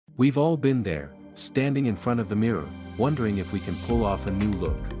We've all been there, standing in front of the mirror, wondering if we can pull off a new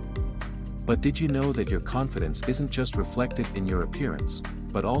look. But did you know that your confidence isn't just reflected in your appearance,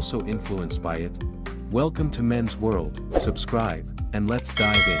 but also influenced by it? Welcome to Men's World, subscribe, and let's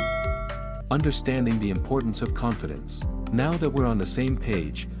dive in. Understanding the importance of confidence. Now that we're on the same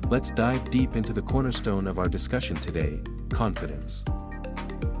page, let's dive deep into the cornerstone of our discussion today, confidence.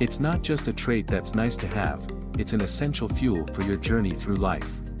 It's not just a trait that's nice to have, it's an essential fuel for your journey through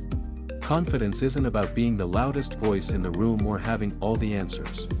life. Confidence isn't about being the loudest voice in the room or having all the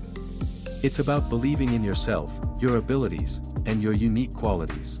answers. It's about believing in yourself, your abilities, and your unique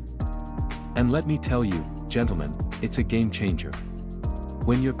qualities. And let me tell you, gentlemen, it's a game changer.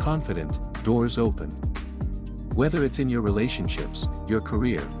 When you're confident, doors open. Whether it's in your relationships, your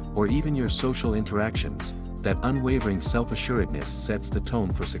career, or even your social interactions, that unwavering self-assuredness sets the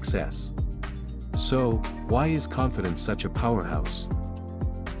tone for success. So, why is confidence such a powerhouse?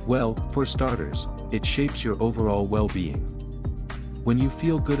 Well, for starters, it shapes your overall well-being. When you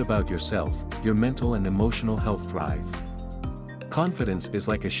feel good about yourself, your mental and emotional health thrive. Confidence is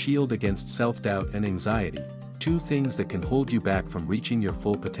like a shield against self-doubt and anxiety, two things that can hold you back from reaching your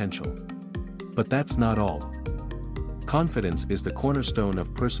full potential. But that's not all. Confidence is the cornerstone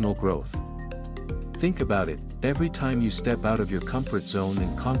of personal growth. Think about it, every time you step out of your comfort zone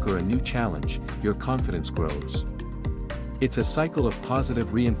and conquer a new challenge, your confidence grows. It's a cycle of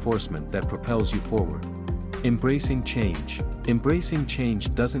positive reinforcement that propels you forward. Embracing change. Embracing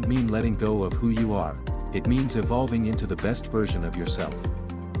change doesn't mean letting go of who you are, it means evolving into the best version of yourself.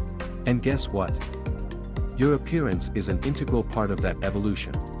 And guess what? Your appearance is an integral part of that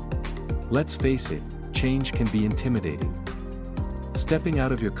evolution. Let's face it, change can be intimidating. Stepping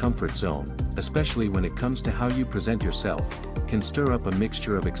out of your comfort zone, especially when it comes to how you present yourself, can stir up a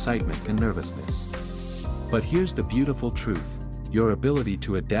mixture of excitement and nervousness. But here's the beautiful truth, your ability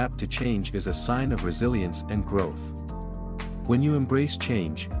to adapt to change is a sign of resilience and growth. When you embrace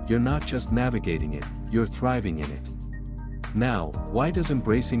change, you're not just navigating it, you're thriving in it. Now, why does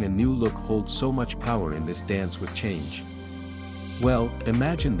embracing a new look hold so much power in this dance with change? Well,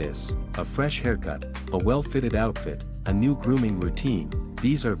 imagine this, a fresh haircut, a well-fitted outfit, a new grooming routine,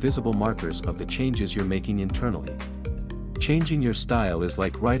 these are visible markers of the changes you're making internally. Changing your style is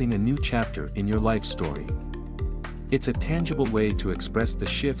like writing a new chapter in your life story. It's a tangible way to express the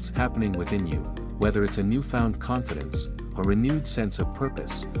shifts happening within you, whether it's a newfound confidence, a renewed sense of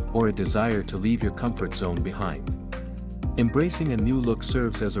purpose, or a desire to leave your comfort zone behind. Embracing a new look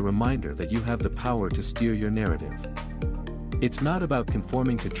serves as a reminder that you have the power to steer your narrative. It's not about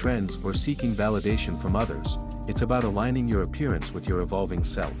conforming to trends or seeking validation from others, it's about aligning your appearance with your evolving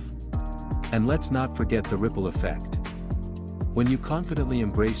self. And let's not forget the ripple effect. When you confidently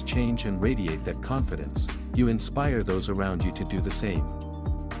embrace change and radiate that confidence, you inspire those around you to do the same.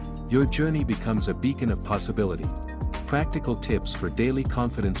 Your journey becomes a beacon of possibility. Practical tips for daily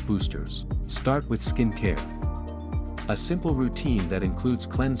confidence boosters. Start with skincare. A simple routine that includes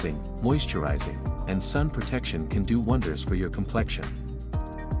cleansing, moisturizing, and sun protection can do wonders for your complexion.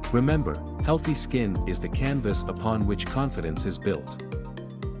 Remember, healthy skin is the canvas upon which confidence is built.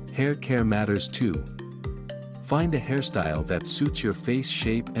 Hair care matters too. Find a hairstyle that suits your face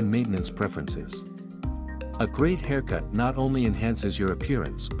shape and maintenance preferences. A great haircut not only enhances your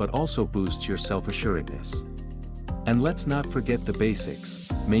appearance but also boosts your self-assuredness. And let's not forget the basics,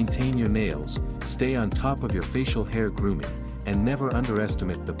 maintain your nails, stay on top of your facial hair grooming, and never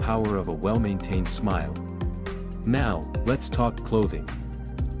underestimate the power of a well-maintained smile. Now, let's talk clothing.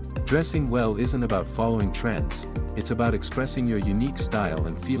 Dressing well isn't about following trends, it's about expressing your unique style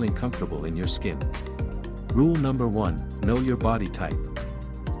and feeling comfortable in your skin. Rule number 1, know your body type.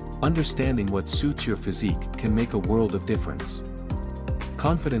 Understanding what suits your physique can make a world of difference.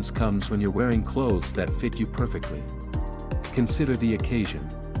 Confidence comes when you're wearing clothes that fit you perfectly. Consider the occasion.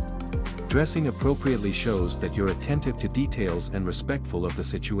 Dressing appropriately shows that you're attentive to details and respectful of the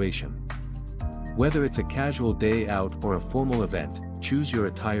situation. Whether it's a casual day out or a formal event, choose your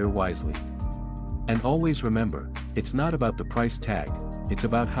attire wisely. And always remember, it's not about the price tag, it's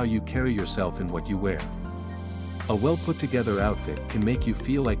about how you carry yourself in what you wear. A well-put-together outfit can make you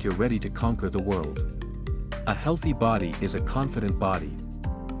feel like you're ready to conquer the world. A healthy body is a confident body.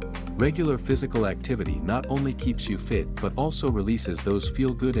 Regular physical activity not only keeps you fit but also releases those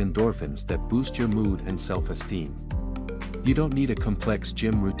feel-good endorphins that boost your mood and self-esteem. You don't need a complex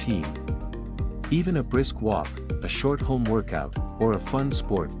gym routine. Even a brisk walk, a short home workout, or a fun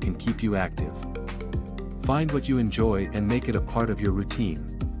sport can keep you active. Find what you enjoy and make it a part of your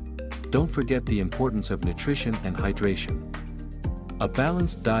routine. Don't forget the importance of nutrition and hydration. A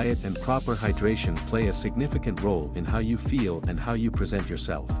balanced diet and proper hydration play a significant role in how you feel and how you present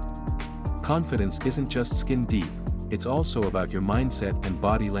yourself. Confidence isn't just skin deep, it's also about your mindset and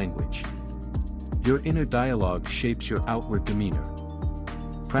body language. Your inner dialogue shapes your outward demeanor.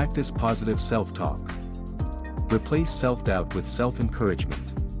 Practice positive self-talk. Replace self-doubt with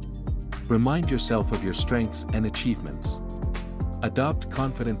self-encouragement. Remind yourself of your strengths and achievements. Adopt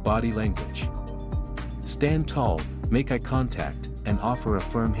confident body language. Stand tall, make eye contact, and offer a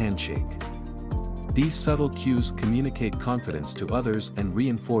firm handshake. These subtle cues communicate confidence to others and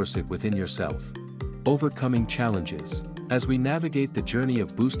reinforce it within yourself. Overcoming challenges. As we navigate the journey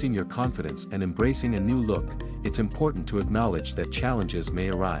of boosting your confidence and embracing a new look, it's important to acknowledge that challenges may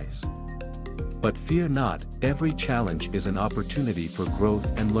arise. But fear not, every challenge is an opportunity for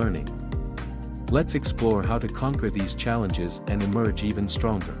growth and learning. Let's explore how to conquer these challenges and emerge even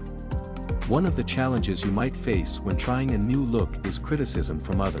stronger. One of the challenges you might face when trying a new look is criticism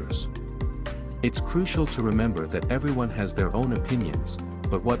from others. It's crucial to remember that everyone has their own opinions,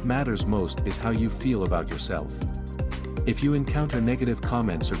 but what matters most is how you feel about yourself. If you encounter negative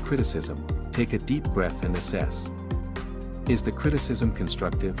comments or criticism, take a deep breath and assess. Is the criticism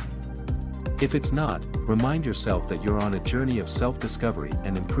constructive? If it's not, remind yourself that you're on a journey of self-discovery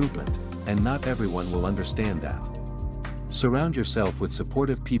and improvement, and not everyone will understand that. Surround yourself with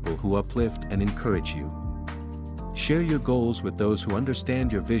supportive people who uplift and encourage you. Share your goals with those who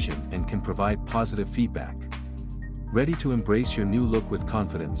understand your vision and can provide positive feedback. Ready to embrace your new look with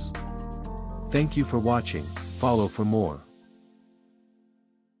confidence? Thank you for watching. Follow for more.